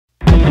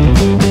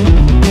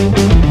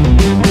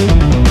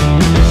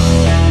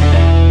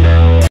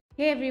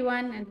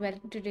everyone and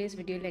welcome to today's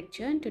video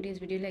lecture. In today's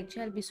video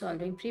lecture, I'll be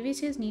solving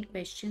previous year's NEET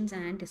questions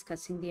and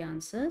discussing the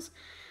answers.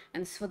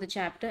 And this is for the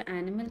chapter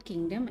Animal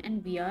Kingdom,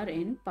 and we are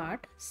in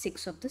part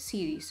 6 of the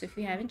series. So if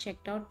you haven't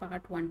checked out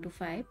part 1 to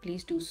 5,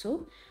 please do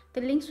so.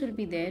 The links will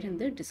be there in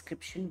the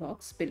description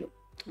box below.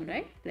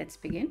 Alright, let's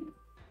begin.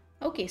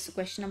 Okay, so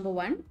question number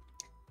 1.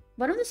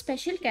 One of the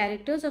special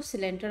characters of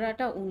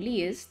Coelenterata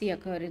only is the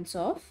occurrence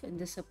of, and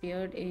this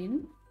appeared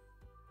in,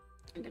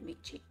 let me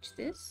change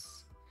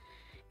this,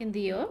 in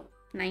the year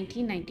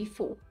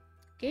 1994.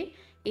 Okay,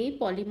 A.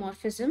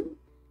 Polymorphism,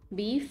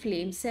 B.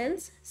 Flame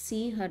cells,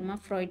 C.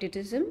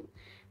 Hermaphroditism,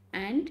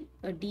 and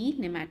D.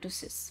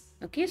 Nematocysts.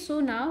 Okay,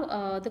 so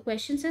now the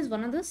question says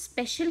one of the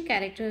special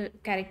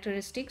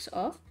characteristics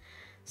of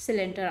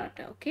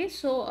Coelenterata. Okay,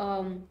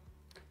 so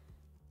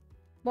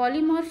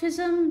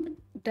polymorphism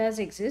does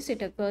exist.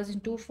 It occurs in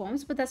two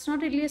forms, but that's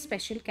not really a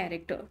special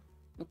character,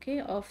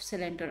 okay, of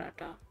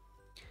Coelenterata.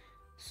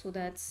 So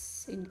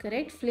that's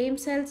incorrect. Flame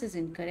cells is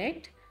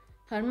incorrect.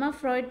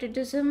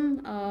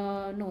 Hermaphroditism,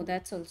 no,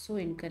 that's also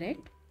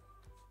incorrect,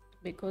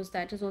 because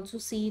that is also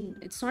seen,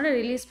 it's not a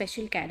really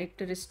special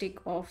characteristic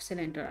of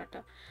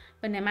Coelenterata.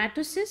 But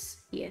nematocysts,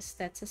 yes,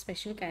 that's a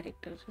special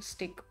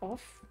characteristic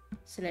of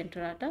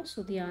Coelenterata.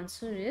 So the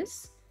answer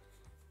is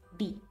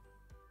D.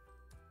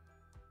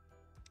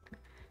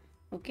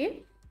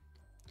 Okay,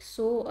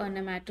 so a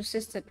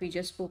nematocyst that we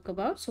just spoke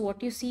about. So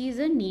what you see is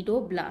a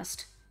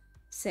nidoblast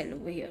cell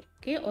over here,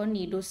 okay, or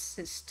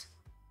nidocyst.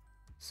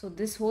 So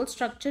this whole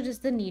structure is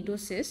the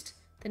nidocyst.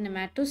 The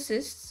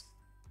nematocyst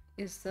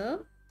is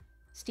the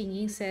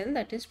stinging cell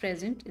that is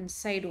present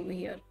inside over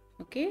here.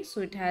 Okay,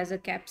 so it has a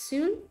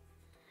capsule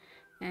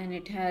and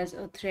it has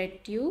a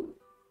thread tube.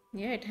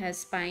 Yeah, it has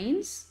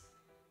spines.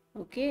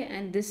 Okay,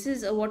 and this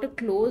is what a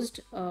closed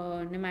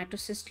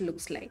nematocyst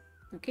looks like.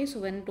 Okay,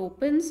 so when it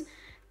opens,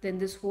 then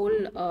this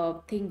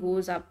whole thing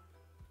goes up,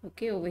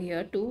 okay, over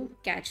here to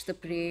catch the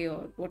prey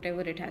or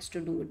whatever it has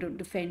to do to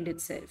defend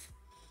itself.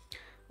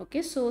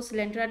 Okay, so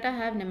Coelenterata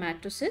have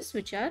nematocysts,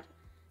 which are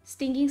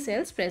stinging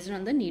cells present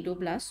on the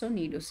nidoblast or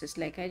nidocyst,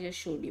 like I just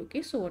showed you.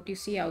 Okay, so what you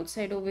see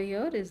outside over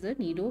here is the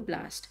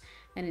nidoblast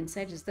and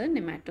inside is the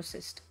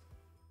nematocyst.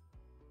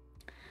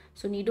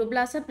 So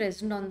nidoblasts are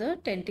present on the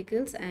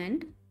tentacles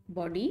and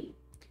body,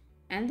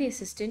 and they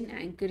assist in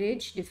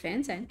anchorage,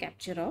 defense, and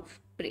capture of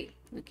prey.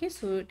 Okay,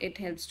 so it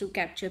helps to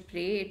capture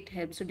prey, it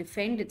helps to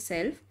defend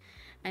itself,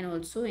 and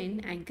also in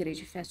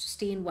anchorage, it has to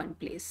stay in one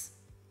place.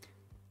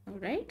 All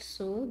right,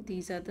 so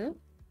this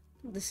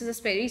is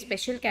a very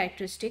special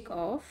characteristic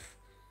of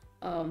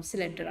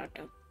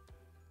Coelenterata.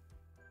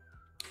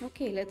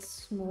 Okay,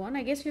 let's move on.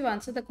 I guess we've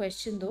answered the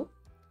question though.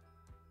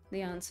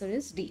 The answer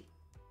is D.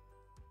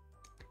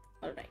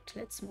 All right,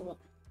 let's move on.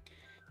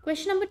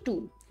 Question number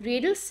 2.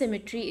 Radial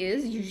symmetry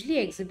is usually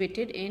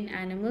exhibited in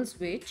animals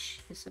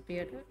which, this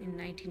appeared in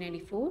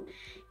 1994.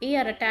 A,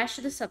 are attached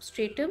to the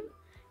substratum.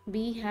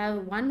 B,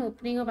 have one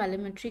opening of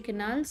alimentary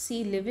canal.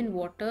 C, live in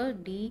water.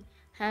 D,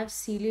 have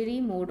ciliary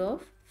mode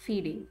of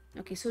feeding.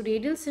 Okay, so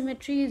radial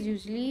symmetry is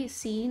usually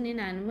seen in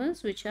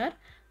animals which are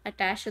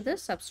attached to the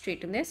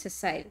substratum. They're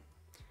sessile.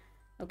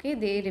 Okay,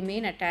 they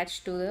remain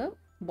attached to the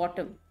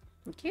bottom.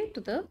 Okay,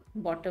 to the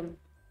bottom.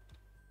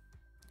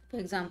 For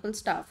example,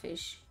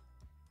 starfish.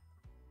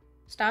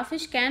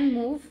 Starfish can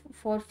move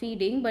for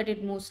feeding, but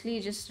it mostly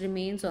just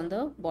remains on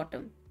the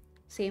bottom.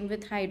 Same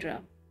with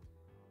Hydra.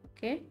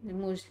 Okay,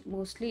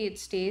 mostly it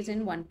stays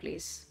in one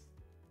place.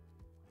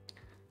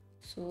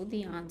 So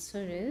the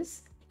answer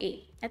is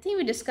A. I think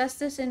we discussed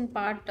this in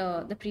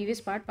the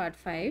previous part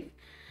 5.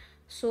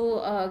 So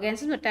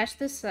organisms attached to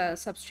this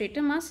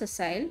substratum are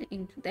sessile.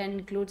 That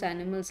includes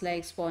animals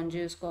like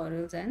sponges,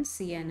 corals, and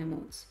sea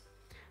anemones.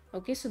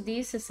 Okay, so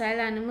these sessile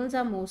animals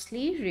are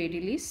mostly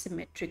radially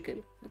symmetrical.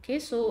 Okay,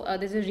 so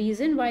there's a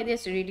reason why they're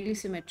radially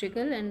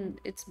symmetrical, and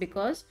it's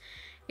because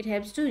it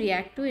helps to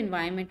react to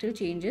environmental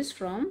changes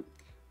from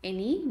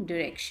any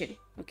direction.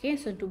 Okay,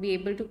 so to be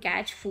able to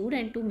catch food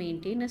and to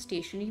maintain a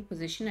stationary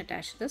position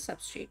attached to the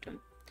substratum.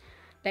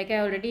 Like I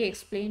already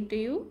explained to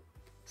you,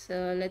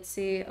 so let's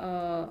say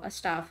a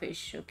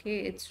starfish, okay,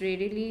 it's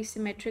radially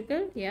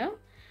symmetrical, yeah.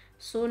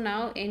 So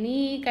now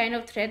any kind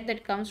of threat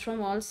that comes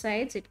from all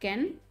sides, it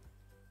can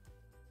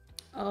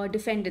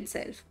defend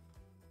itself.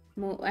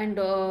 And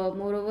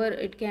moreover,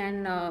 it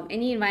can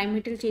any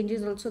environmental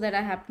changes also that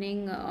are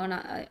happening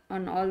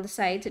on all the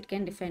sides, it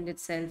can defend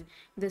itself.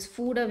 If there's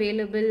food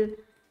available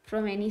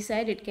from any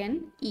side, it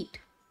can eat,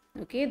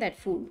 okay, that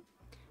food,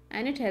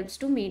 and it helps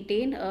to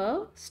maintain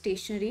a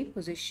stationary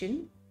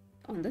position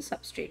on the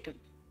substratum.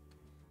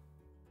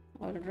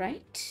 All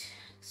right,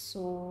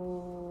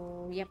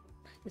 so yep,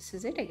 this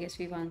is it. I guess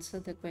we've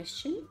answered the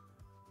question.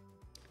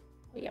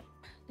 Yep,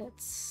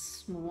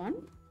 let's move on.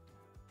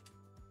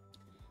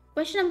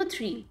 Question number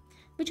 3.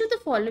 Which of the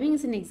following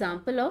is an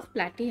example of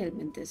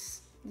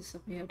platyhelminthes? This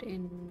appeared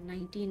in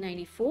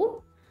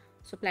 1994.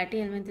 So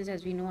platyhelminthes,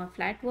 as we know, are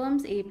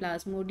flatworms. A,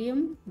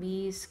 Plasmodium.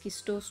 B,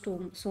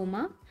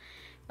 Schistosoma.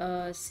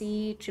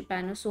 C,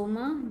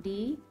 Trypanosoma.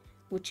 D,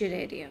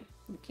 Wuchereria.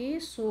 Okay,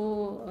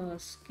 so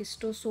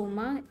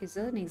schistosoma is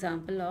an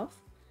example of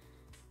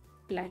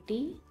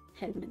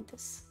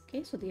platyhelminthes.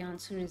 Okay, so the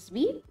answer is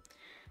B.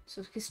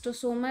 So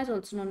schistosoma is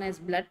also known as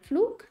blood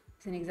fluke.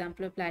 It's an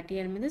example of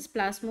platyhelminthes.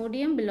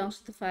 Plasmodium belongs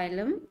to the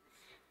phylum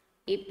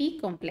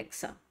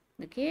Apicomplexa.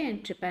 Okay,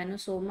 and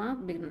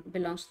trypanosoma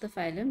belongs to the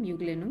phylum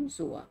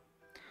Euglenozoa.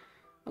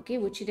 Okay,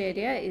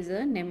 Wuchidaria is a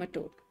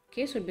nematode.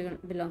 Okay, so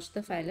it belongs to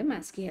the phylum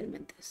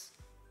Aschelminthes.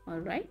 All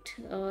right,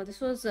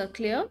 this was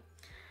clear.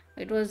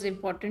 It was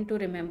important to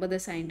remember the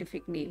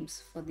scientific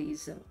names for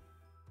these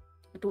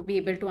to be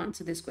able to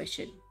answer this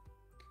question.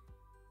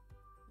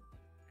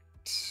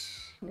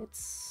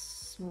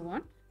 Let's move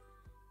on.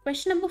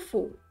 Question number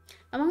 4.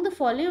 Among the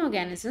following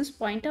organisms,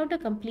 point out a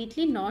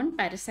completely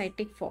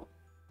non-parasitic form.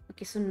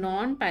 Okay, so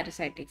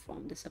non-parasitic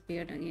form. This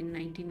appeared in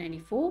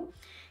 1994.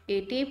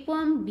 A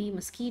tapeworm, B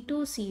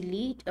mosquito,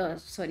 C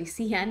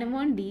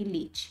anemone, D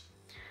leech.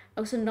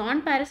 Okay, so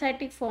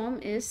non-parasitic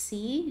form is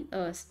C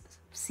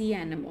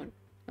anemone.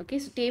 Okay,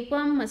 so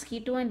tapeworm,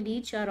 mosquito, and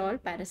leech are all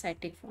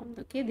parasitic forms.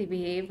 Okay, they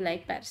behave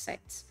like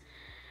parasites.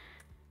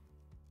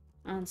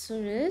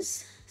 Answer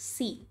is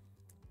C.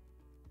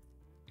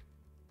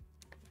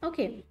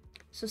 Okay,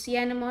 so C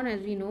anemone,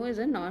 as we know, is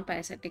a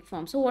non-parasitic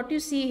form. So what you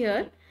see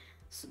here,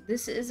 so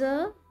this is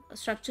a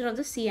structure of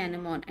the C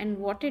anemone, and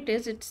what it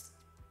is,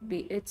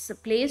 it's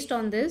placed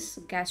on this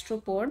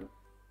gastropod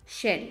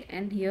shell,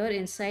 and here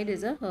inside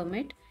is a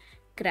hermit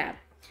crab.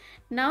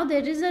 Now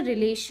there is a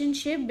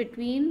relationship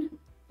between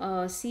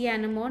C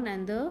anemone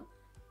and the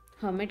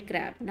hermit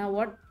crab. Now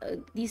what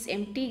these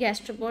empty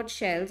gastropod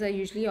shells are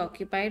usually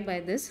occupied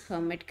by this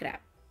hermit crab.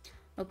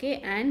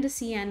 Okay, and the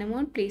sea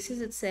anemone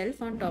places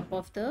itself on top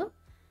of the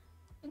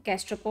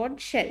gastropod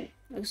shell.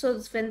 So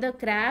when the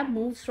crab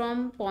moves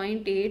from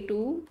point A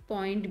to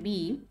point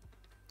B,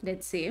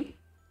 let's say,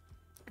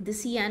 the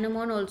sea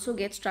anemone also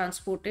gets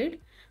transported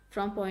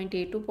from point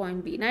A to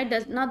point B.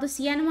 Now the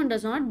sea anemone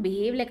does not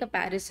behave like a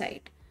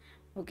parasite.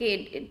 Okay,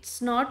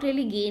 it's not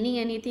really gaining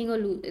anything, or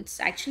it's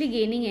actually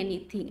gaining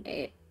anything.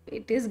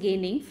 It is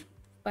gaining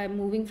by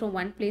moving from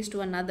one place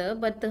to another,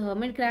 but the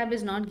hermit crab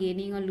is not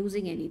gaining or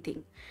losing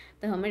anything.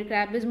 The hermit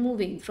crab is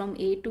moving from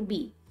A to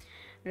B,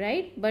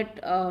 right? But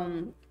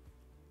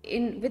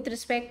in with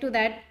respect to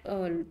that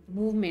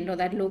movement or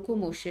that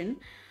locomotion,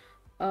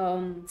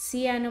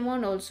 sea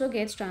anemone also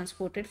gets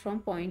transported from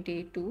point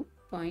A to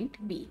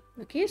point B.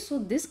 Okay, so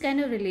this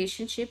kind of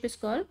relationship is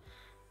called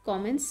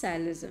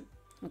commensalism.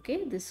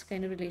 Okay, this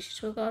kind of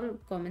relationship is called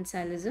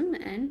commensalism,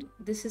 and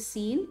this is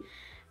seen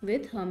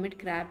with hermit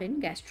crab in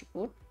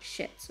gastropod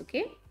shells.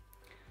 Okay,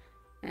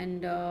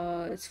 and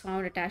it's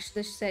found attached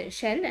to the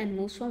shell and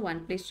moves from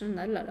one place to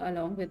another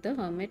along with the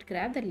hermit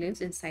crab that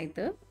lives inside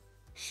the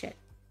shell.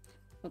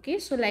 Okay,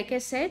 so like I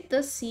said,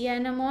 the sea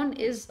anemone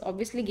is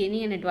obviously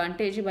gaining an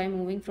advantage by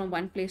moving from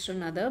one place to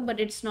another,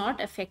 but it's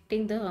not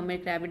affecting the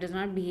hermit crab. It does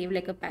not behave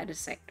like a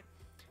parasite.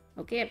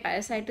 Okay, a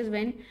parasite is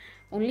when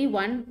only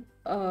one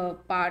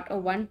part or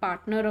one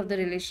partner of the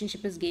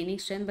relationship is gaining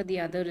strength, but the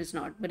other is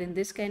not. But in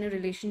this kind of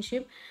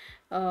relationship,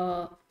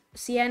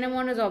 sea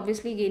anemone is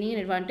obviously gaining an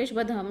advantage,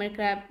 but the hermit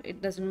crab,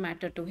 it doesn't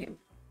matter to him.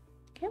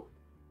 Okay.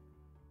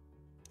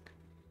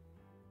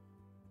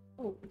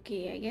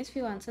 Okay, I guess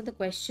we've answered the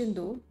question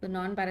though. The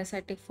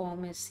non-parasitic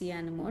form is sea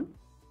anemone.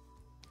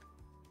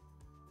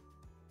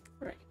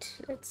 Right,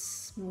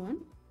 let's move on.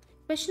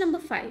 Question number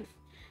 5.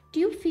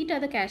 Tube feet are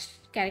the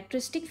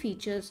characteristic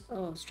features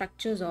or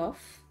structures of,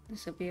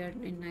 this appeared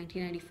in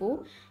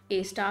 1994,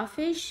 A.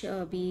 starfish,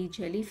 B.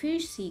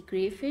 jellyfish, C.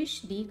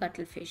 crayfish, D.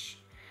 cuttlefish.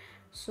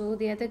 So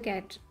they are the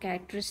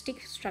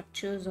characteristic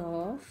structures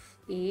of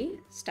A.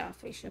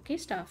 starfish. Okay,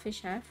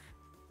 starfish have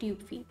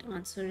tube feet.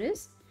 Answer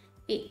is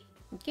A.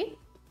 Okay.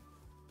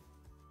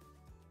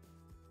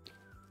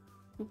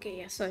 Okay,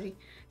 yeah, sorry,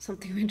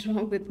 something went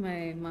wrong with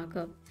my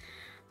marker.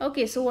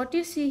 Okay, so what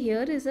you see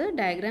here is a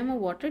diagram of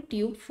what a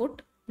tube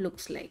foot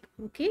looks like.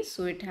 Okay,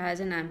 so it has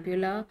an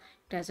ampulla,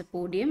 it has a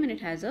podium, and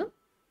it has a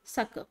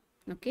sucker.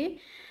 Okay,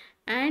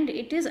 and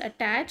it is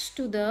attached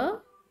to the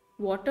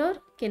water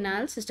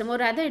canal system, or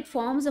rather it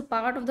forms a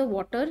part of the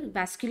water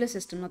vascular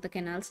system, not the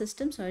canal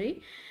system,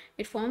 sorry.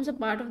 It forms a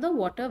part of the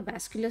water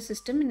vascular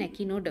system in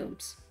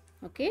echinoderms.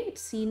 Okay, it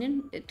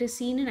is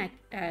seen in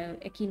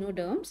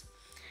echinoderms.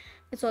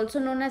 It's also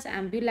known as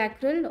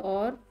ambulacral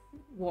or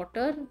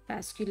water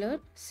vascular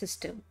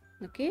system.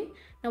 Okay,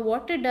 now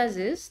what it does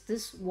is,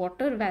 this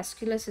water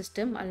vascular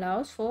system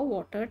allows for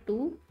water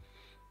to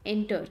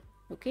enter,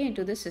 okay,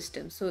 into the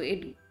system. So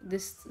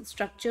this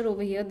structure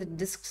over here, the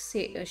disc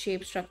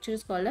shaped structure,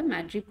 is called a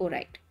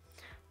madreporite.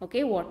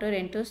 Okay, water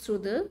enters through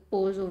the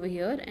pores over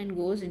here and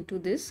goes into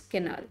this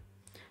canal.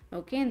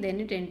 Okay, and then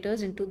it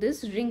enters into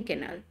this ring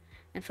canal,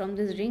 and from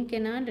this ring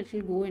canal it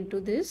will go into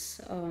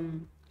this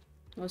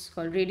what's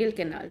called radial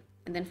canal,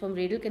 and then from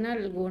radial canal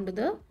it will go into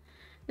the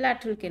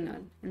lateral canal,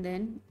 and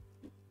then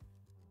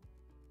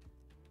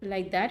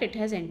like that it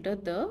has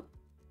entered the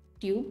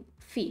tube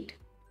feet.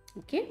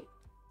 Okay,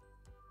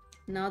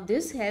 now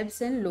this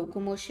helps in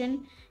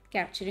locomotion,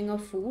 capturing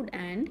of food,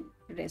 and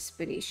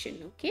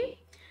respiration. Okay,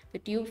 the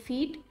tube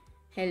feet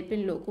help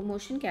in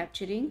locomotion,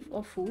 capturing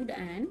of food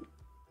and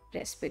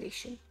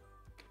respiration.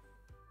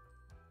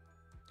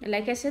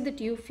 Like I said, the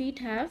tube feet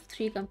have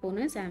three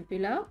components: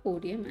 ampulla,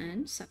 podium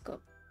and sucker.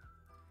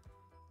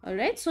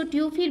 Alright, so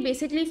tube feet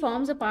basically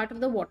forms a part of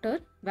the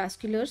water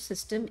vascular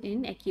system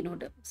in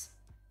echinoderms.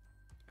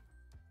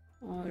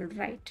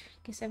 Alright,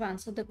 guess I've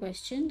answered the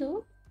question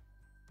though.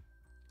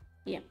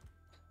 Yeah,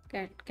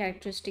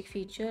 characteristic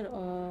feature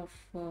of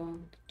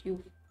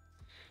tube.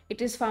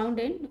 It is found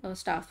in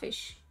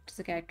starfish. It is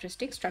a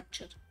characteristic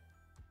structure.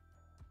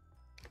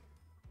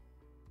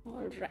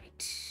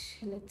 Alright,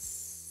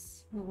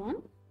 let's move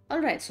on.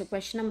 Alright, so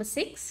question number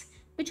 6.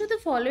 Which of the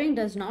following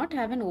does not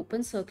have an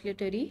open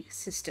circulatory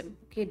system?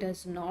 Okay,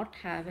 does not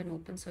have an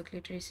open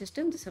circulatory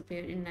system. This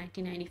appeared in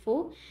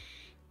 1994.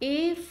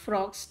 A.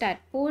 Frogs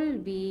tadpole,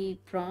 B.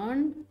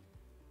 Prawn,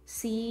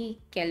 C.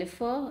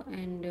 Califer,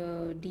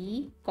 and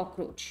D.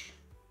 Cockroach.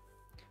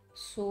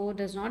 So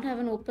does not have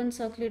an open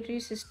circulatory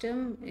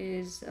system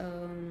is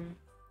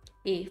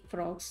A.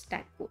 Frogs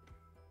tadpole.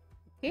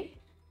 Okay,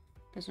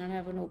 does not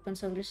have an open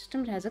circulatory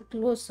system. It has a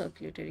closed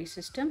circulatory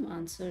system.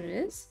 Answer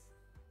is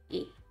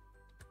A.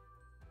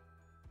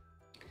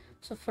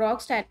 So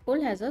frogs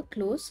tadpole has a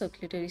closed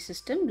circulatory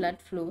system. Blood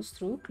flows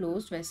through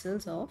closed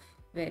vessels of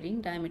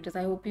varying diameters.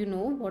 I hope you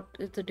know what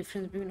is the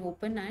difference between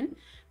open and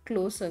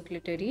closed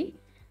circulatory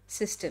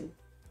system.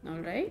 All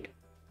right.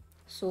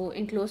 So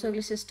in closed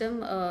circulatory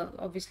system,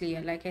 obviously,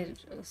 like I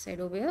said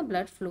over here,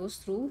 blood flows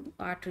through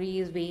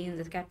arteries,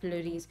 veins,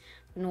 capillaries.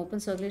 In open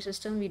circulatory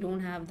system, we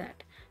don't have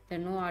that. There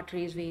are no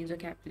arteries, veins, or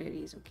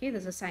capillaries. Okay,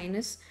 there's a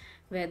sinus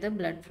where the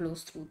blood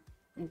flows through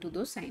into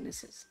those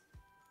sinuses.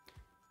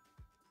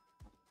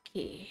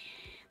 Okay,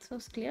 so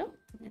it's clear.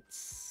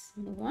 Let's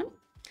move on.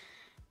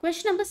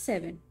 Question number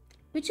 7.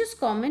 Which is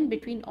common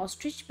between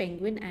ostrich,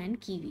 penguin,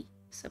 and kiwi?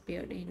 This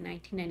appeared in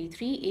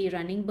 1993. A.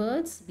 Running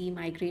birds, B.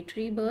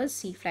 Migratory birds,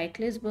 C.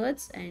 Flightless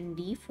birds, and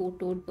D.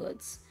 Four-toed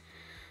birds.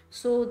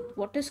 So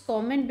what is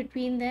common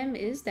between them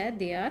is that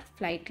they are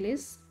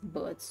flightless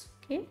birds.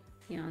 Okay,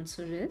 the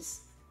answer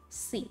is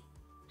C.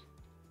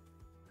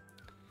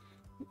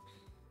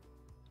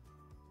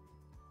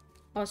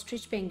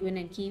 Ostrich, penguin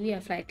and kiwi are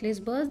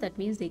flightless birds. That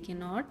means they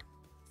cannot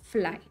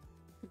fly.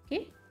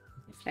 Okay,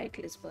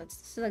 flightless birds.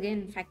 This is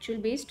again factual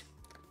based.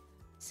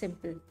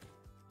 Simple.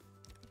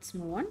 Let's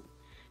move on.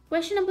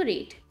 Question number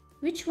 8.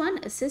 Which one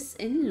assists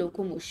in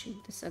locomotion?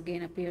 This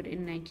again appeared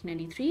in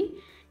 1993.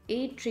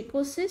 A.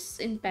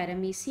 Trichosis in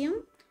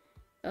paramecium,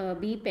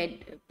 B.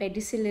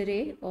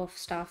 Pedicellare of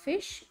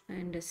starfish,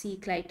 and C.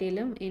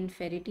 Clitellum in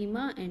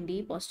Ferritima, and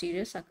D.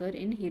 Posterior sucker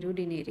in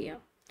Hirudinaria.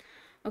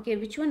 Okay,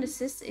 which one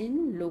assists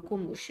in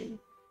locomotion?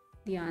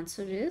 The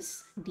answer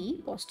is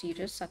D.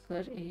 Posterior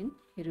sucker in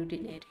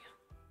Hirudinaria.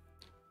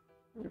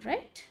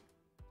 Alright.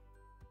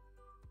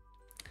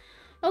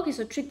 Okay,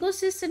 so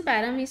trichocysts in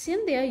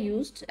paramecium, they are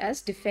used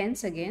as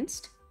defense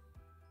against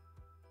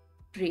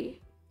prey.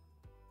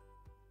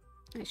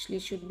 Actually,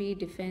 should be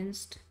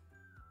defense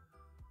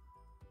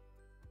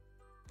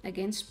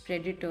against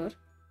predator.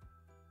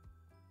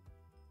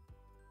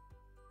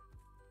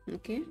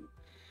 Okay.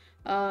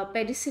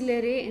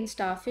 Pedicellare in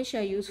starfish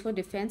are used for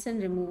defense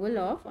and removal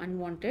of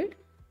unwanted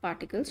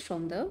particles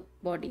from the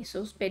body.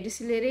 So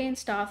pedicellare in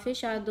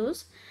starfish are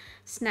those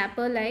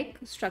snapper-like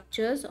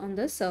structures on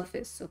the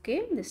surface.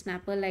 Okay, the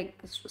snapper-like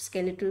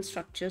skeletal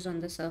structures on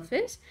the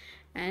surface,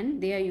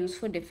 and they are used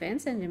for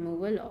defense and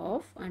removal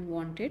of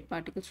unwanted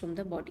particles from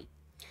the body.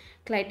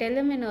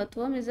 Clitellum in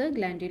earthworm is a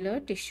glandular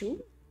tissue,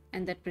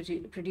 and that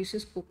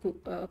produces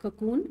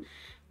cocoon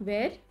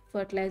where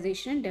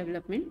fertilization and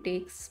development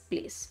takes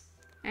place.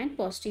 And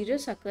posterior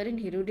sucker in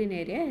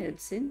Hirudinaria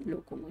helps in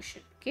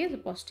locomotion. Okay, the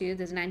posterior,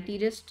 there's an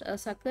anterior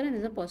sucker and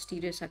there's a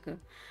posterior sucker.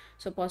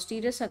 So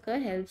posterior sucker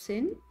helps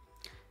in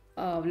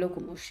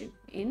locomotion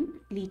in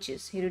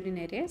leeches.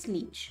 Hirudinaria is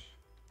leech.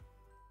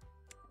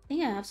 I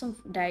think I have some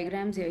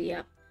diagrams here.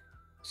 Yeah.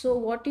 So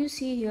what you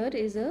see here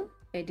is a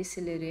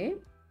pedicellare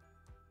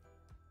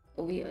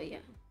over here. Yeah.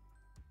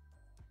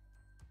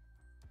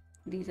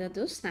 These are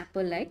those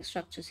snapper-like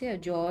structures here.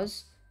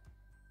 Jaws,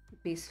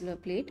 basilar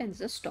plate, and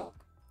the stalk.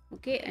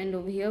 Okay, and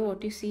over here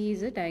what you see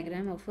is a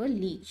diagram of a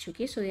leech.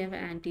 Okay, so you have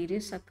an anterior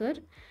sucker,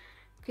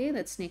 okay,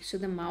 that's next to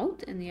the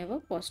mouth, and you have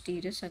a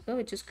posterior sucker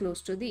which is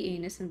close to the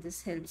anus, and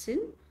this helps in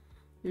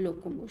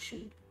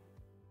locomotion.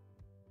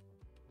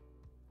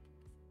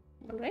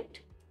 All right,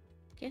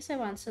 guess I've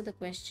answered the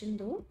question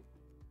though.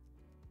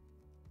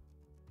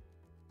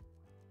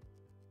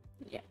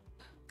 Yeah.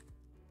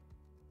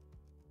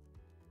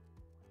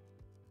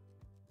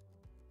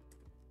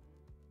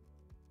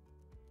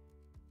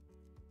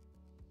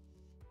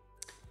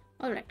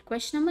 Alright,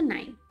 question number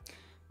 9.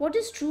 What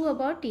is true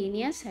about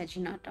Taenia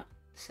saginata?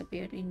 This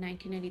appeared in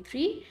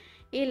 1993.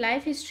 A.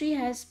 Life history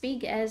has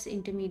pig as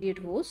intermediate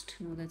host.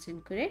 No, that's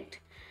incorrect.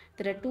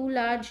 There are 2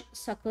 large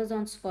suckers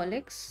on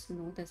scolex.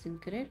 No, that's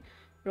incorrect.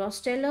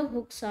 Rostellar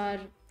hooks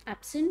are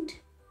absent.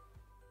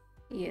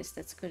 Yes,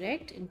 that's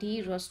correct.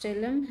 D.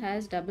 Rostellum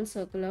has double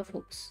circle of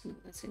hooks. No,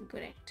 that's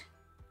incorrect.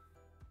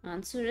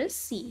 Answer is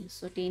C.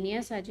 So Taenia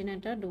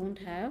saginata don't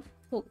have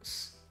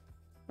hooks.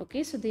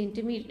 Okay, so the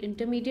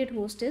intermediate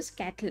host is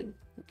cattle.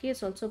 Okay,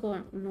 it's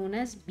also known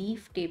as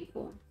beef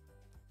tapeworm.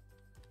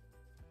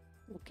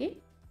 Okay,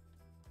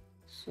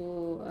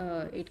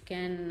 so it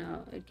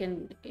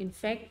can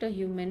infect a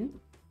human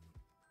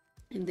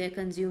if they're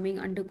consuming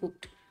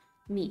undercooked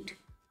meat.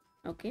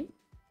 Okay,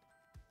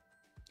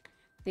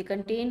 they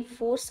contain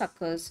 4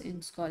 suckers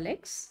in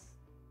scolex.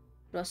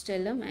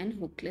 Rostellum and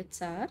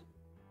hooklets are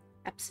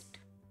absent.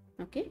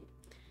 Okay.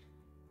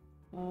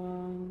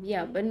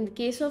 Yeah, but in the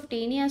case of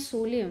Taenia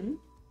solium,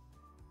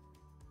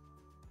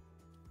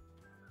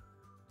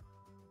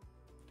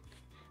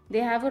 they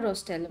have a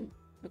rostellum.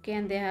 Okay,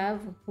 and they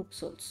have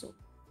hooks also.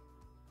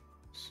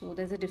 So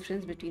there's a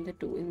difference between the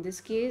two. In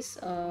this case,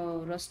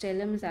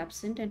 rostellum is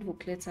absent and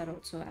hooklets are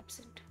also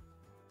absent.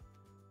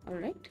 All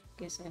right.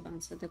 Guess I've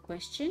answered the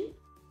question.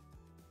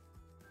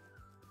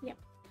 Yeah.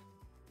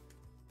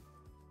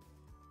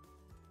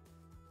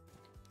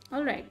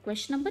 All right.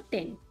 Question number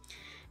 10.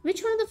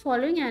 Which one of the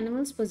following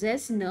animals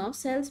possess nerve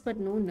cells but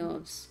no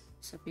nerves?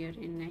 This appeared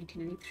in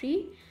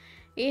 1993.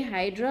 A.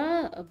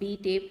 Hydra, B.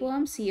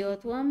 Tapeworm, C.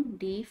 Earthworm,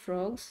 D.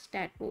 Frogs,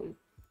 tadpole.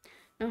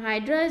 Now,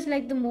 Hydra is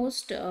like the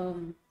most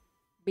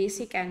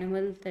basic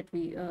animal that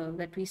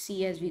we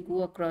see as we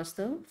go across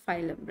the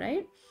phylum,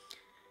 right?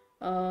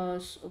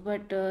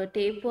 But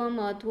tapeworm,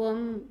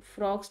 earthworm,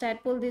 frogs,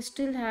 tadpole, they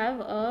still have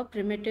a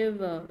primitive,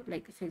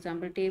 like for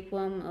example,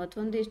 tapeworm,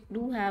 earthworm, they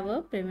do have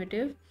a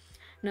primitive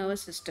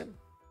nervous system.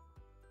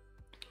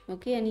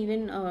 Okay, and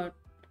even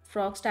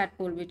frog's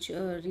tadpole, which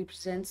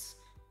represents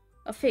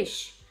a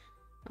fish.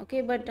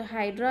 Okay, but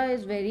hydra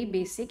is very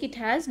basic. It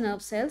has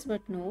nerve cells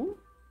but no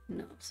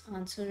nerves.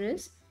 Answer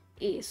is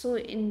A. So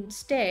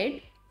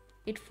instead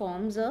it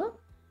forms a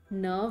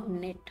nerve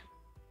net.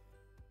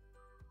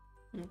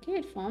 Okay,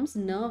 it forms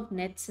nerve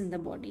nets in the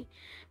body.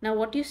 Now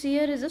what you see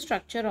here is the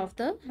structure of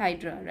the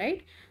hydra,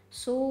 right?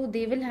 So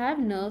they will have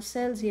nerve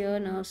cells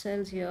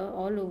here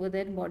all over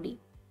their body.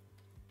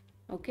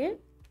 Okay,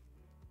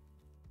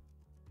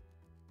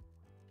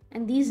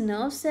 and these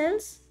nerve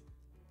cells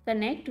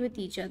connect with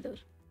each other.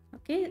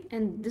 Okay,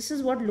 and this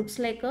is what looks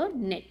like a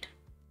net.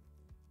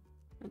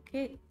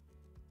 Okay,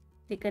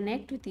 they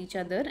connect with each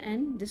other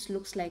and this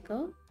looks like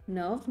a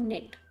nerve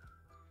net.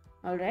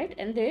 All right,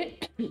 and they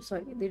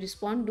they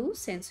respond to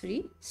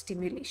sensory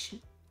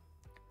stimulation.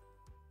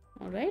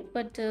 All right,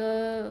 but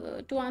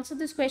to answer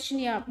this question,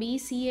 yeah, B,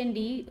 C and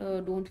D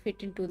don't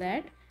fit into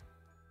that.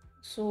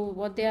 So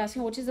what they're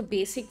asking, what is the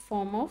basic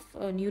form of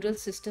neural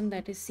system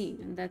that is seen,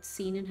 and that's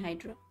seen in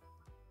hydra.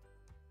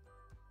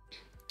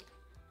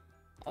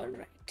 All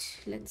right,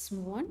 let's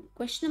move on.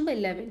 Question number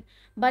 11.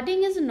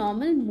 Budding is a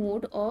normal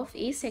mode of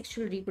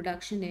asexual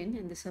reproduction in,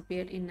 and this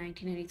appeared in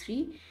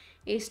 1993,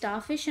 A.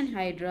 Starfish and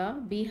hydra,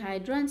 B.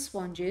 Hydra and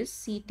sponges,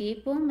 C.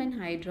 Tapeworm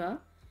and hydra,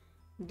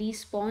 D.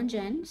 Sponge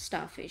and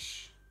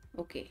starfish.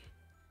 Okay.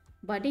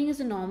 Budding is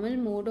a normal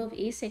mode of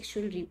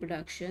asexual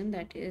reproduction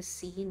that is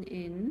seen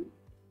in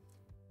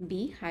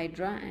B.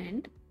 Hydra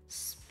and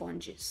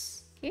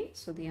sponges. Okay,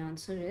 so the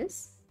answer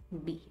is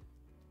B.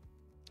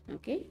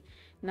 Okay.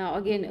 Now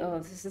again,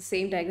 this is the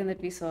same diagram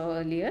that we saw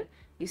earlier.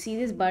 You see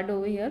this bud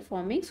over here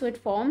forming. So it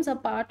forms a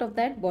part of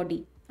that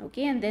body.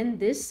 Okay. And then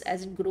this,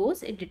 as it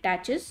grows, it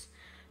detaches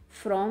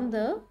from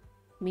the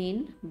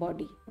main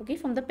body. Okay.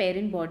 From the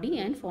parent body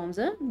and forms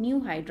a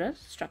new hydra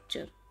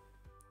structure.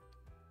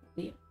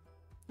 Yeah.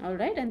 All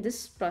right. And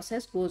this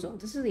process goes on.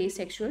 This is the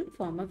asexual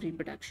form of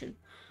reproduction.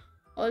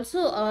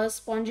 Also,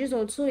 sponges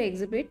also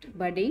exhibit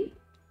budding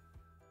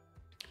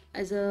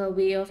as a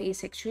way of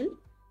asexual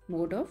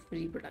mode of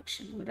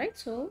reproduction. All right,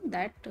 so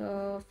that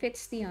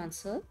fits the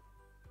answer.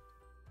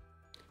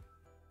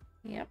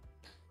 Yep,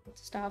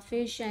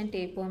 starfish and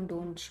tapeworm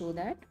don't show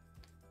that,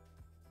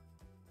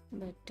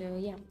 but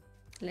yeah,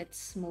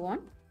 let's move on.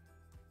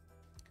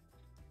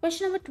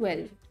 Question number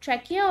 12.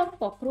 Trachea of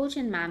cockroach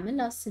and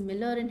mammal are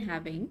similar in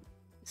having,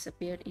 this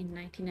appeared in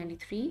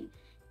 1993,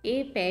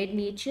 A. Paired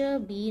nature,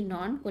 B.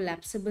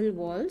 Non-collapsible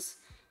walls,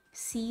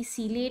 C.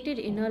 Ciliated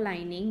inner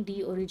lining,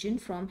 D. Origin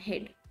from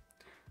head.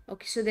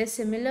 Okay, so they're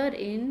similar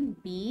in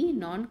B.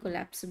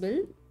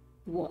 Non-collapsible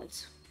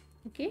walls.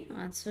 Okay,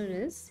 answer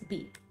is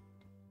B.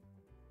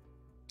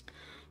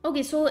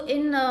 Okay, so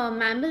in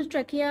mammal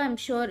trachea, I'm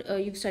sure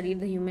you've studied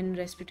the human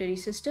respiratory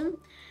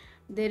system.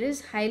 There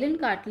is hyaline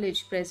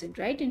cartilage present,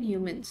 right, in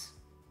humans.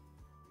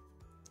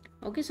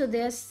 Okay, so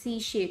they are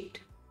C-shaped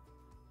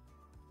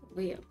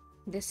over here.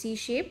 The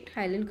C-shaped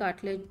hyaline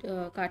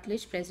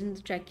cartilage present in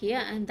the trachea,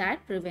 and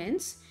that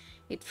prevents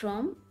it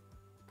from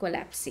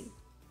collapsing.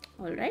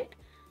 All right.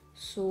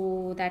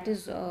 So that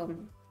is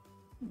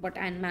what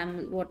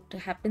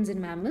happens in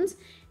mammals.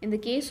 In the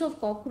case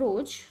of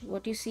cockroach,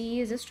 what you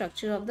see is the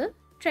structure of the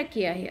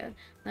trachea here.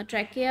 Now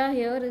trachea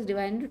here is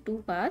divided into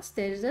two parts.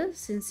 There is a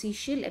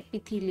syncytial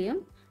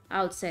epithelium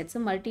outside, so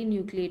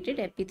multinucleated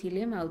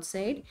epithelium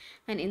outside,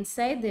 and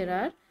inside there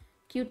are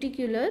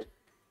cuticular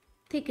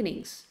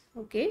thickenings.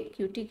 Okay,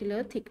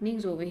 cuticular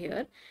thickenings over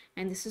here,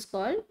 and this is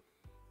called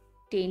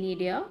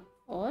tenidia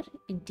or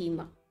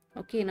intima.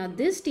 Okay, now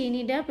this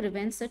tenida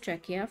prevents the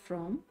trachea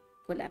from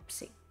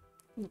collapsing.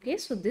 Okay,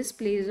 so this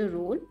plays a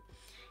role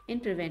in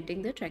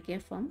preventing the trachea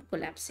from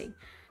collapsing.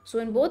 So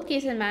in both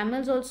cases,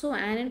 mammals also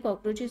and in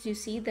cockroaches, you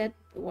see that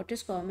what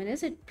is common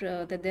is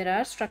that there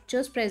are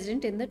structures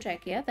present in the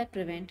trachea that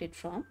prevent it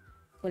from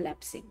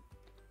collapsing.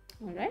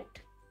 All right.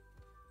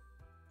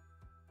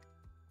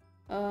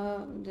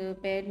 The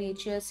paired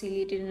nature,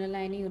 ciliated inner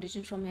lining,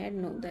 origin from head.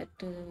 No, that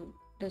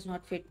does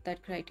not fit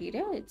that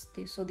criteria.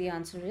 So the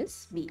answer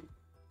is B.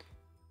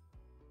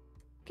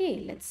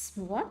 Okay, let's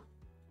move on.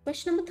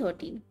 Question number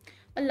 13.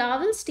 A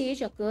larval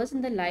stage occurs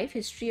in the life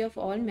history of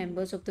all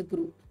members of the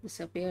group. This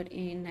appeared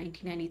in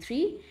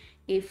 1993.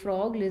 A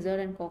frog, lizard,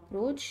 and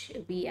cockroach.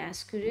 B.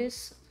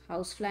 Ascaris,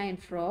 housefly,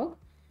 and frog.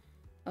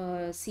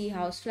 C.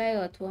 Housefly,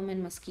 earthworm,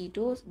 and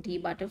mosquito. D.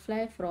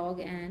 Butterfly, frog,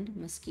 and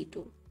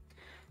mosquito.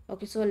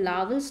 Okay, so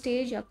larval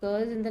stage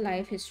occurs in the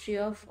life history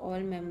of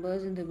all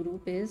members in the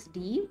group is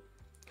D.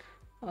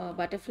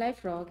 Butterfly,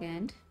 frog,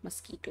 and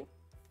mosquito.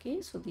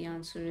 Okay, so the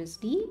answer is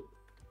D.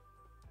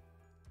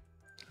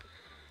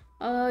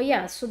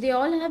 Yeah, so they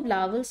all have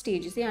larval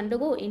stages. They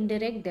undergo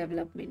indirect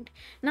development.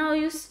 Now,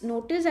 you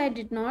notice I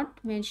did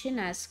not mention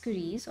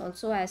Ascaris.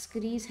 Also,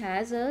 Ascaris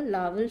has a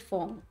larval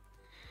form.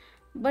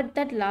 But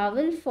that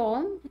larval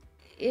form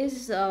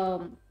is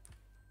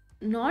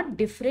not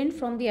different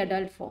from the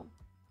adult form.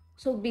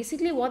 So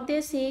basically what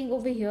they're saying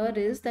over here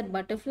is that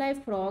butterfly,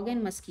 frog,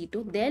 and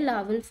mosquito, their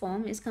larval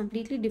form is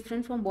completely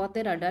different from what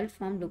their adult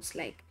form looks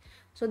like.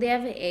 So they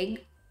have an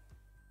egg,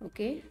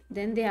 okay,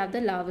 then they have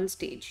the larval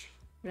stage,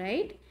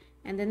 right?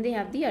 And then they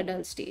have the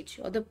adult stage,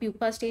 or the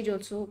pupa stage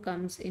also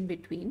comes in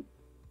between,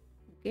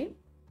 okay?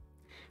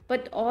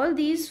 But all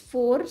these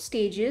four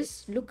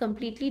stages look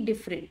completely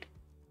different,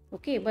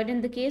 okay? But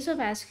in the case of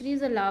Ascaris,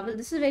 the larval,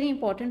 this is a very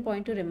important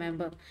point to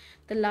remember.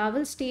 The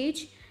larval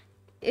stage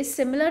is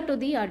similar to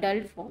the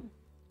adult form,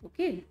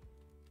 okay?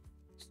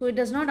 So it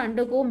does not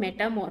undergo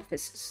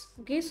metamorphosis,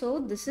 okay? So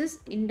this is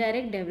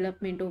indirect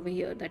development over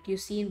here that you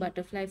see in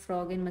butterfly,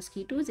 frog, and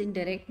mosquito is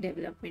indirect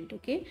development,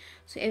 okay?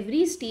 So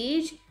every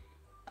stage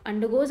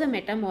undergoes a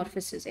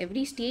metamorphosis.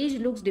 Every stage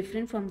looks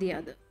different from the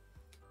other,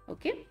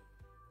 okay?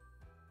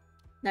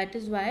 That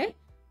is why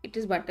it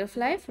is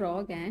butterfly,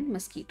 frog, and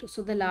mosquito.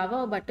 So the larva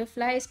of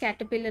butterfly is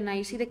caterpillar. Now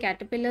you see the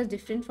caterpillar is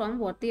different from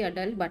what the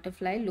adult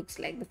butterfly looks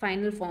like, the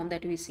final form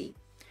that we see.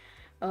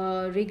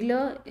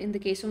 Wriggler in the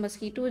case of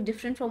mosquito is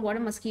different from what a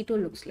mosquito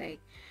looks like.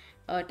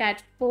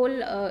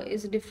 Tadpole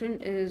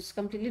is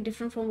completely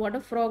different from what a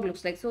frog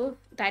looks like. So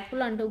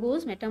tadpole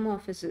undergoes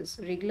metamorphosis.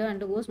 Wriggler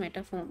undergoes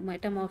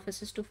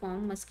metamorphosis to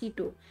form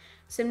mosquito.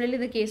 Similarly,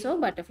 the case of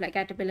butterfly,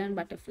 caterpillar, and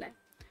butterfly.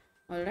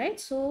 All right,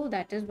 so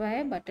that is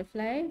why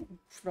butterfly,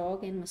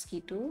 frog, and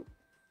mosquito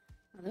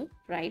are the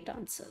right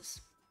answers.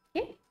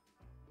 Okay.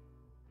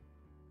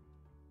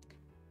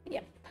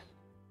 Yep.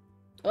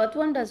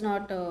 Earthworm does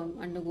not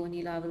undergo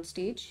any larval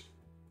stage.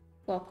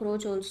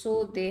 Cockroach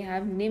also, they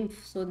have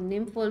nymph. So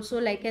nymph also,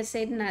 like I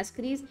said in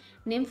Ascaris,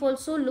 nymph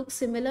also looks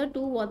similar to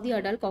what the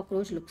adult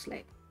cockroach looks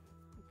like.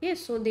 Okay,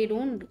 so they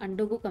don't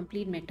undergo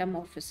complete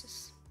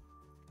metamorphosis.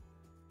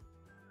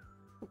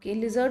 Okay,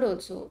 lizard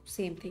also,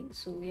 same thing.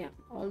 So yeah,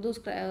 all those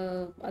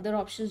other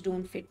options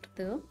don't fit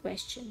the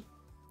question.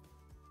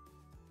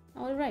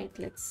 All right,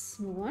 let's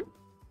move on.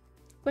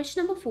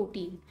 Question number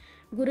 14.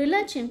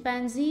 Gorilla,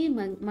 chimpanzee,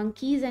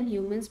 monkeys, and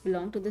humans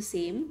belong to the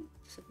same.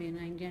 So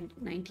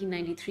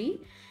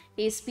 1993.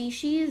 A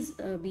species,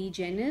 B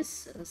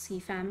genus, C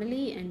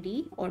family, and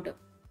D order.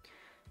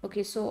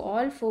 Okay, so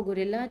all four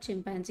gorilla,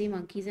 chimpanzee,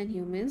 monkeys, and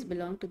humans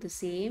belong to the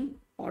same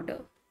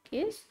order.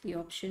 Okay, so the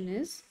option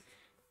is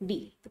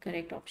D, the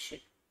correct option.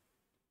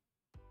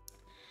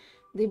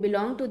 They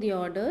belong to the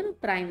order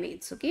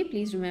primates. Okay,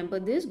 please remember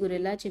this.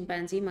 Gorilla,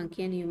 chimpanzee,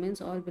 monkey, and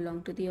humans all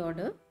belong to the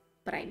order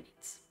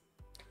primates.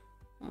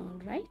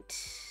 All right,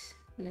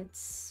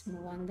 let's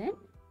move on then.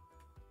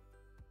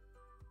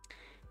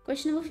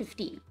 Question number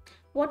 15.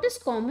 What is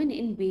common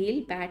in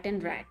whale, bat,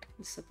 and rat?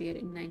 This appeared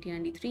in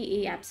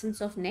 1993. A.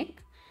 Absence of neck.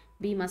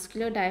 B.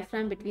 Muscular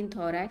diaphragm between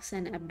thorax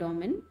and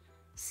abdomen.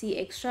 C.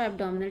 Extra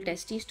abdominal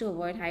testes to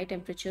avoid high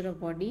temperature of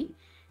body.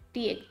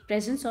 D.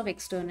 Presence of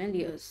external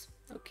ears.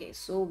 Okay,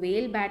 so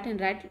whale, bat,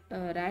 and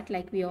rat,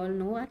 like we all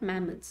know, are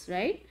mammals,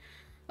 right?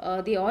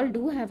 They all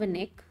do have a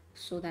neck,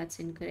 so that's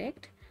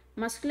incorrect.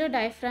 Muscular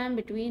diaphragm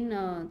between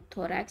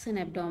thorax and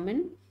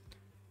abdomen.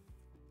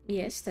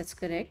 Yes, that's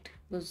correct.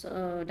 Because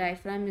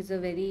diaphragm is a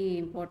very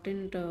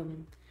important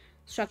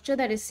structure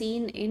that is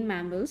seen in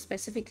mammals,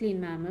 specifically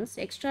in mammals.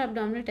 Extra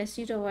abdominal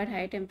testes to avoid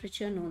high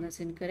temperature. No, that's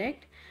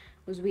incorrect.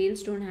 Because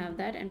whales don't have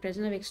that. And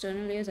presence of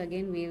external layers,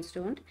 again, whales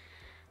don't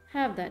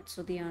have that.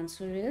 So the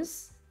answer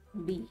is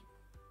B.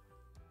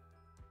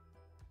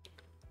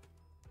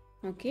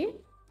 Okay.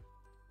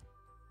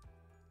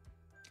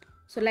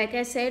 So like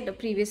I said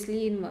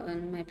previously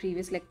in my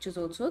previous lectures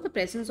also, the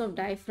presence of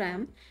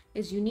diaphragm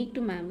is unique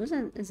to mammals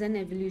and is an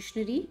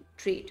evolutionary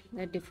trait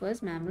that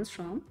differs mammals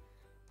from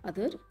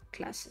other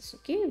classes.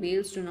 Okay,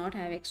 whales do not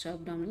have extra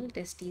abdominal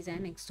testes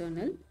and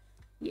external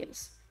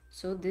ears.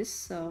 So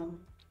this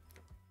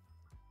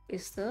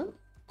is the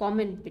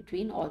common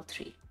between all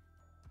three.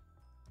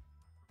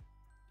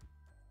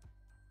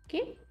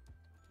 Okay,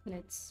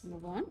 let's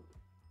move on.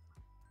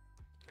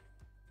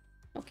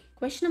 Okay,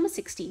 question number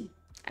 16.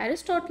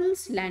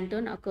 Aristotle's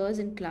lantern occurs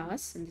in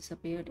class, and this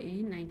appeared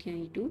in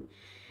 1992.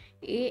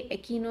 A.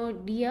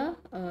 Echinoidea,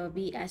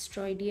 B.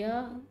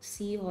 Asteroidea,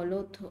 C.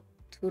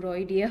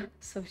 Holothuroidea,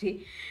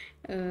 sorry,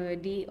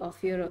 D.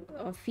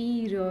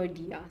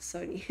 Ophiroidea,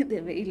 sorry,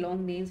 they're very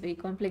long names, very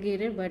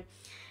complicated, but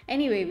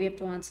anyway, we have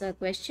to answer a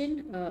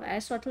question.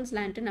 Aristotle's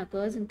lantern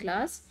occurs in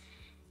class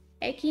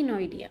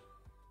Echinoidea.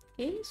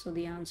 Okay, so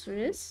the answer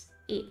is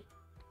A.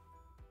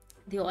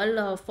 They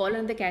all fall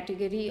in the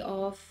category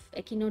of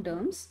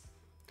echinoderms.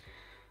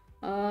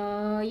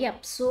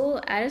 Yep,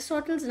 so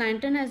Aristotle's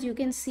lantern, as you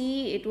can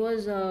see, it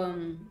was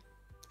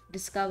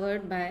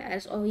discovered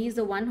by, or he's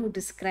the one who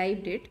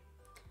described it.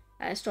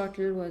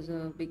 Aristotle was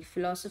a big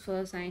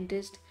philosopher,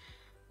 scientist,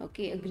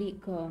 okay, a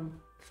Greek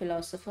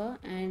philosopher,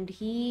 and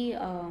he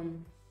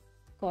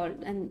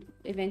called, and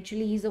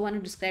eventually he's the one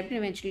who described it.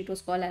 Eventually it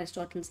was called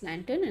Aristotle's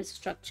lantern. It's a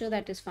structure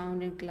that is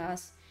found in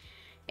class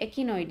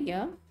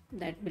Echinoidea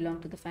that belong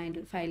to the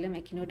phylum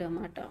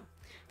Echinodermata.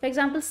 For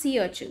example, sea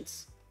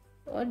urchins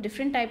or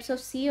different types of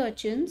sea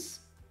urchins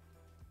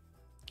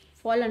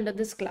fall under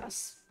this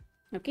class.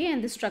 Okay,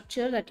 and the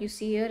structure that you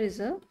see here is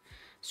a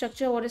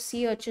structure what a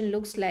sea urchin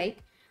looks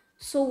like.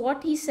 So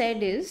what he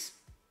said is,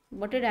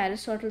 what did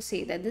Aristotle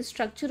say? That this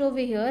structure over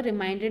here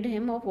reminded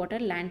him of what a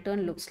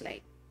lantern looks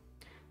like.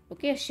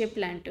 Okay, a ship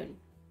lantern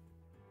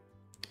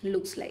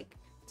looks like.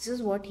 This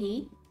is what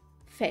he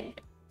felt.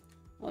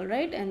 All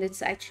right, and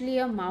it's actually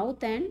a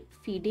mouth and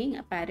feeding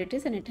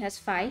apparatus, and it has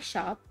 5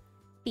 sharp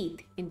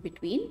teeth in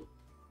between.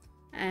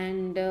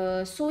 And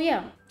so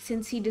yeah,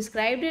 since he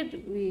described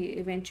it, we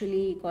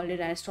eventually called it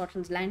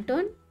Aristotle's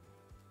lantern.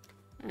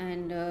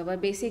 And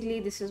but basically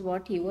this is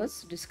what he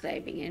was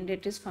describing, and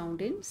it is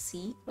found in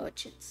sea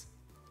urchins.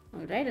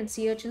 All right, and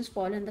sea urchins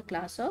fall in the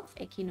class of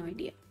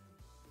Echinoidea.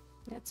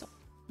 That's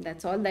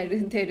all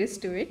that there is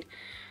to it.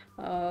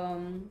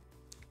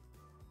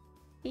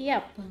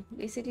 Yep,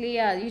 basically,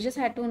 yeah, you just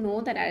had to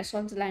know that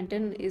Aristotle's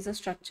lantern is a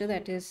structure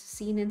that is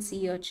seen in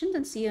sea urchins,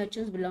 and sea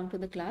urchins belong to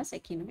the class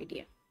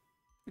Echinoidea.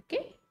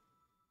 Okay,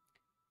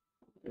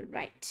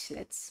 right,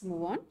 let's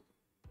move on.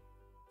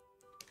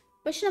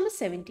 Question number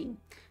 17.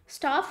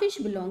 Starfish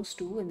belongs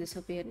to, and this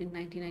appeared in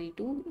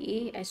 1992,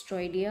 A.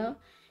 Asteroidea,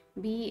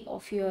 B.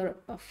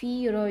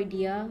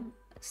 Ophiroidea,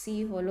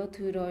 C.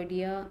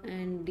 Holothuroidea,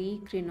 and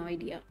D.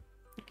 Crinoidea.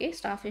 Okay,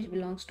 starfish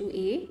belongs to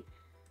A.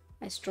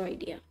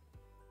 Asteroidea.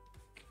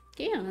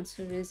 Okay,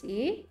 answer is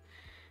A.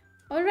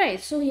 Alright,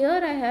 so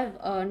here I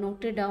have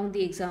noted down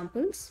the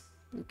examples.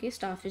 Okay,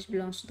 starfish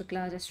belongs to the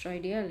class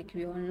Asteroidea, like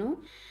we all know.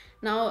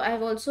 Now, I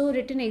have also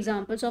written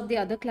examples of the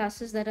other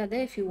classes that are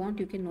there. If you want,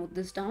 you can note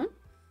this down.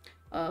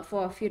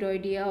 For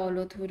Ophiroidea,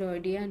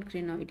 Holothuroidea, and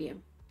Crinoidea.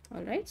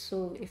 Alright,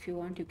 so if you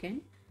want, you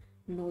can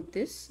note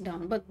this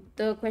down. But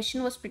the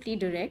question was pretty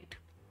direct.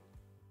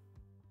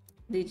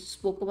 They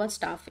spoke about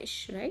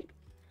starfish, right?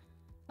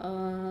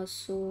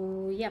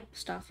 So, yep,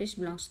 starfish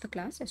belongs to the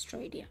class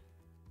Asteroidea.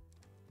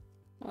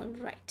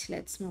 Alright,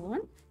 let's move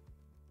on.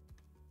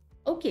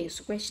 Okay,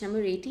 so question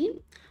number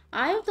 18.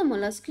 Eye of the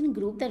molluscan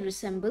group that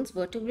resembles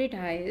vertebrate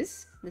eye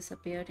is, this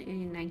appeared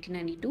in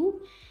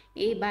 1992,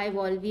 A.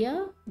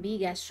 Bivalvia, B.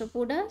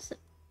 Gastropoda,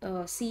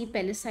 C.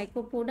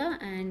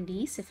 Pelecycopoda, and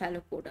D.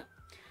 Cephalopoda.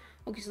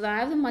 Okay, so the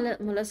eye of the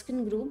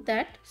molluscan group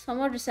that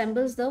somewhat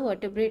resembles the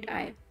vertebrate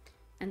eye,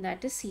 and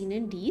that is seen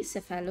in D.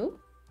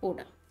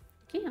 Cephalopoda.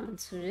 Okay,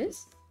 answer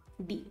is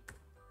D.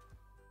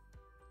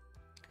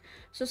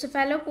 So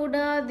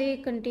cephalopoda, they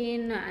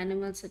contain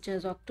animals such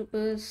as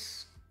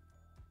octopus.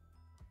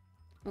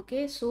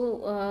 Okay,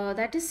 so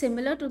that is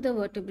similar to the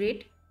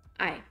vertebrate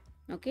eye.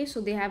 Okay,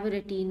 so they have a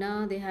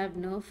retina, they have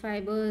nerve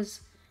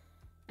fibers,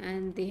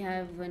 and they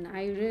have an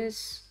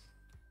iris.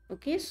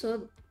 Okay,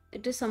 so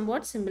it is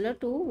somewhat similar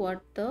to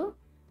what the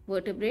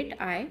vertebrate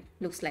eye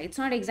looks like. It's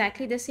not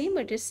exactly the same,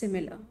 but it is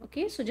similar.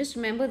 Okay, so just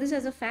remember this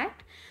as a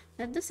fact,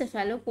 that the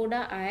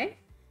cephalopoda eye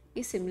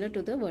is similar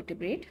to the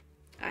vertebrate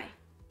eye.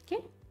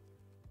 Okay.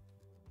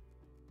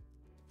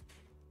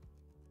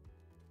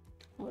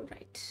 All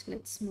right,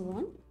 let's move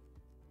on.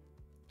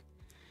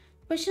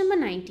 Question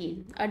number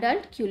 19.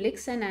 Adult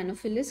culex and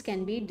anopheles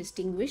can be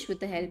distinguished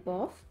with the help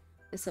of,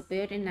 this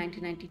appeared in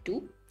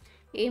 1992,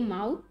 A.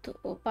 Mouth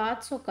or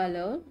parts or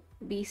color,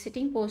 B.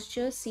 Sitting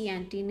posture, C.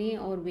 Antennae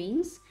or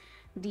wings,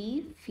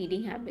 D.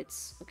 Feeding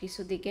habits. Okay,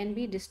 so they can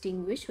be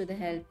distinguished with the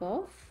help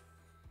of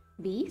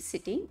B.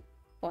 Sitting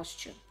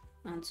posture.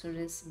 Answer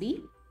is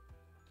B.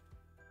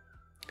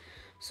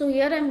 So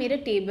here I made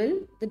a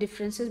table, the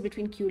differences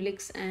between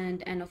culex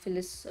and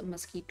anopheles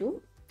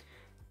mosquito.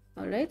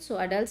 Alright, so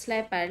adults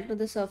lie parallel to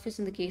the surface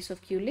in the case of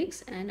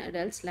culex, and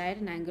adults lie at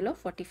an angle of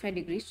 45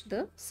 degrees to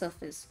the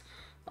surface.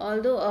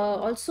 Although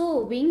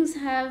also wings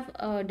have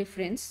a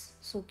difference.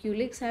 So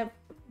culex have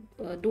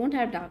don't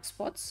have dark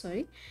spots,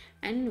 sorry,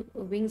 and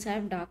wings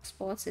have dark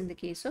spots in the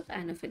case of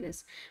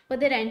anopheles.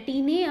 But their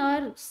antennae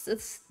are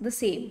the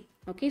same.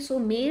 Okay, so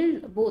male,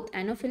 both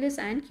Anopheles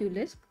and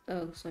Culex,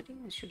 sorry,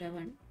 I should have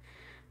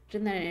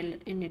written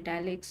that in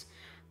italics.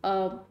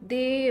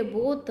 They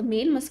both, the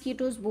male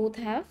mosquitoes both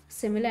have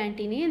similar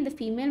antennae, and the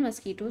female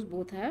mosquitoes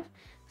both have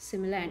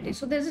similar antennae.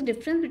 So there's a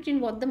difference between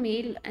what the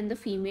male and the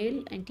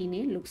female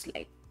antennae looks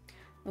like.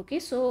 Okay,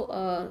 so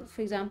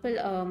for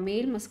example,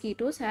 male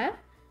mosquitoes have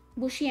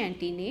bushy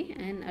antennae,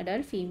 and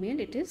adult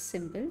female, it is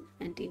simple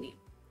antennae.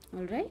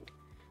 All right,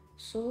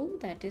 so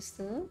that is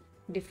the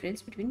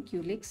difference between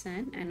Culex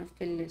and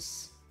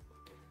Anopheles.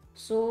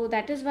 So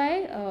that is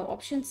why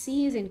option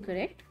C is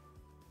incorrect.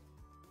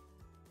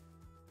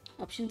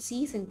 Option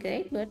C is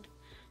incorrect, but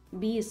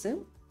B is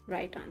the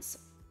right answer.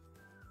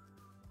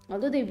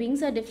 Although the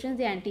wings are different,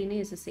 the antennae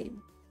is the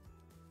same.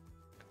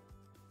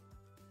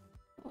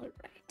 All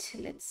right,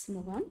 let's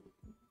move on.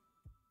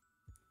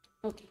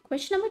 Okay,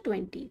 question number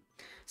 20.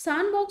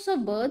 Sandbox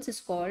of birds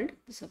is called,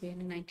 this appeared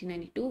in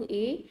 1992,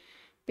 A.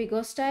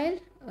 Pygostyle,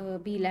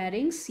 B.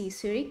 Larynx, C.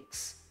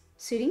 Syrinx,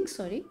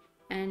 sorry,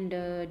 and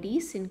D.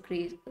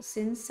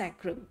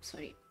 Synsacrum,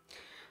 sorry.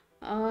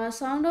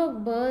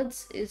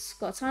 Sandbox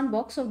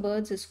of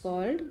birds is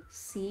called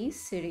C.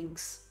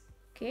 Syrinx.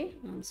 Okay,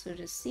 answer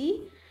is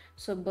C.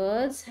 So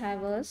birds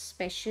have a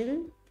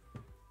special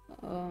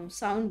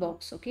sound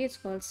box. Okay, it's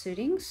called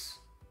syrinx.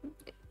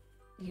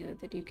 Here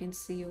that you can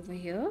see over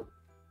here,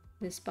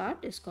 this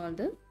part is called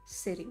the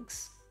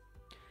syrinx.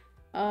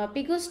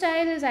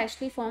 Pygostyle is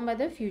actually formed by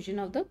the fusion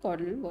of the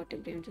caudal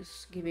vertebrae. I'm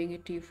just giving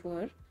it to you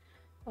for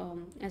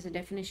as a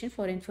definition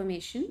for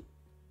information.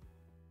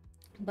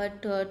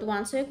 But to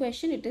answer your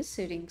question, it is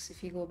syrinx.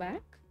 If you go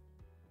back,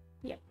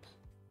 yep,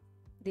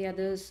 the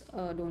others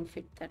don't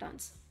fit that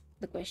answer,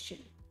 the question.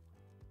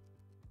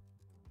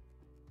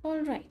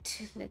 All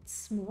right,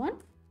 let's move on.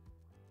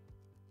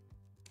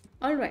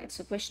 All right,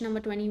 so question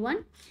number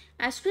 21.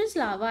 Ascaris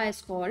lava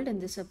is called,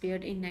 and this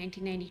appeared in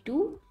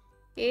 1992.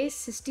 A.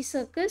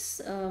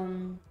 Cysticercus,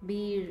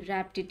 B.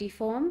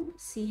 Rhabditiform,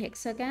 C.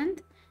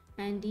 Hexacanth,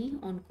 and D.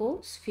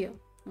 Oncosphere.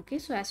 Okay,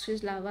 so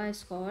Ascaris lava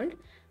is called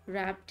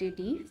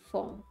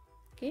Rhabditiform.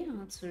 Okay,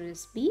 answer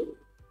is B.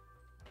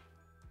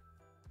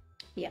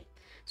 Yeah.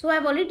 So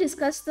I've already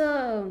discussed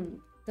the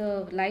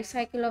life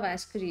cycle of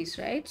Ascaris,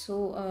 right?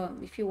 So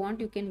if you want,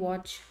 you can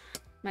watch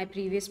my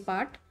previous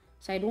part.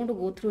 So I don't want to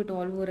go through it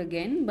all over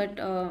again. But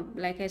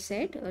like I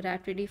said,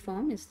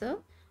 Rhabditiform is the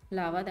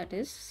lava that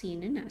is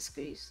seen in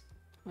Ascaris.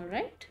 All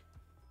right.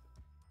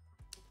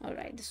 All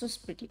right. This was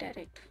pretty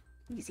direct,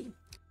 easy.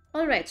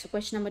 All right. So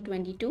question number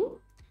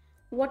 22.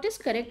 What is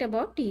correct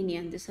about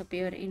tinea? This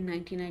appeared in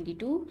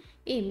 1992.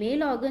 A.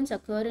 Male organs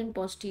occur in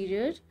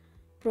posterior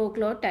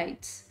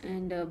proglottides,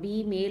 and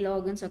B. Male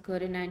organs occur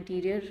in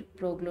anterior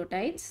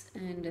proglottides,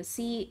 and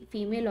C.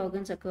 Female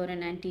organs occur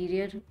in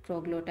anterior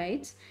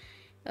proglottides.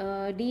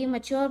 D.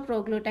 Mature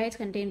proglottides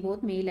contain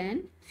both male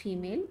and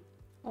female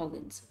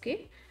organs.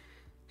 Okay,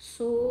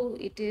 so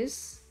it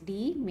is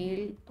D.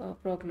 Mature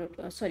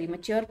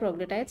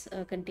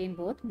proglottides contain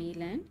both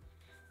male and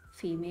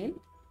female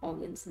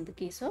organs in the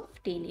case of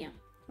tinea.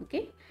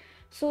 Okay,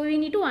 so we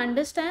need to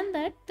understand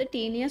that the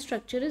tinea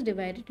structure is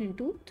divided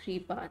into three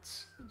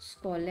parts: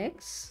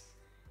 scolex,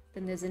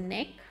 then there's a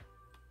neck,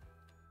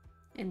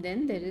 and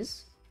then there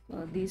is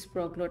these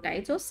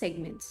proglottides or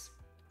segments.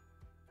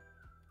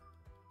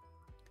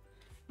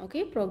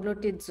 Okay,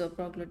 proglottids or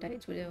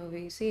proglottides, whatever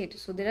way you say it.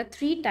 So there are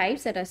three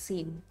types that are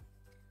seen.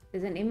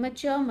 There's an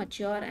immature,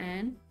 mature,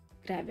 and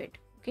gravid.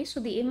 Okay, so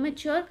the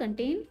immature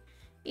contain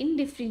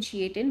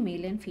indifferentiated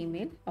male and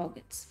female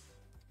organs.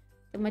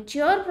 The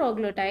mature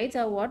proglottides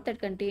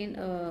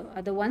are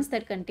are the ones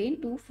that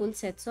contain two full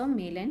sets of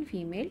male and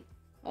female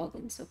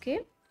organs.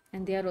 Okay,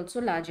 and they are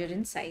also larger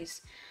in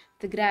size.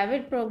 The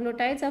gravid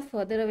proglottides are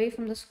further away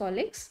from the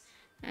scolex,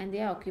 and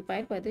they are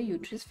occupied by the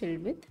uterus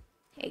filled with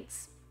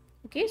eggs.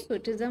 Okay, so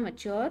it is the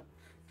mature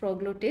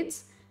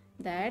proglottids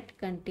that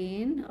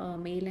contain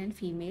male and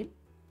female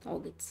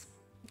organs.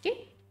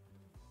 Okay.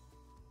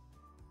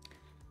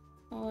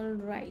 All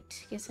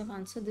right. Yes, I've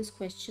answered this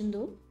question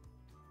though.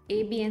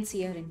 A, B, and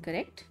C are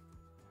incorrect.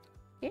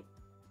 Okay.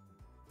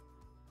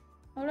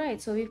 All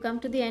right. So we've come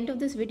to the end of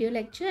this video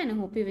lecture, and I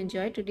hope you've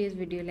enjoyed today's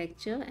video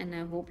lecture, and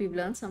I hope you've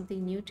learned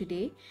something new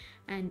today.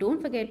 And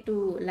don't forget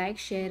to like,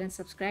 share, and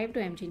subscribe to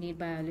MG NEET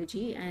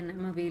Biology. And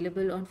I'm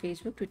available on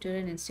Facebook, Twitter,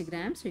 and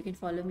Instagram, so you can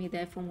follow me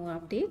there for more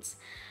updates.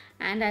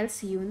 And I'll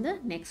see you in the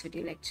next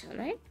video lecture.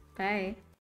 Right? Bye.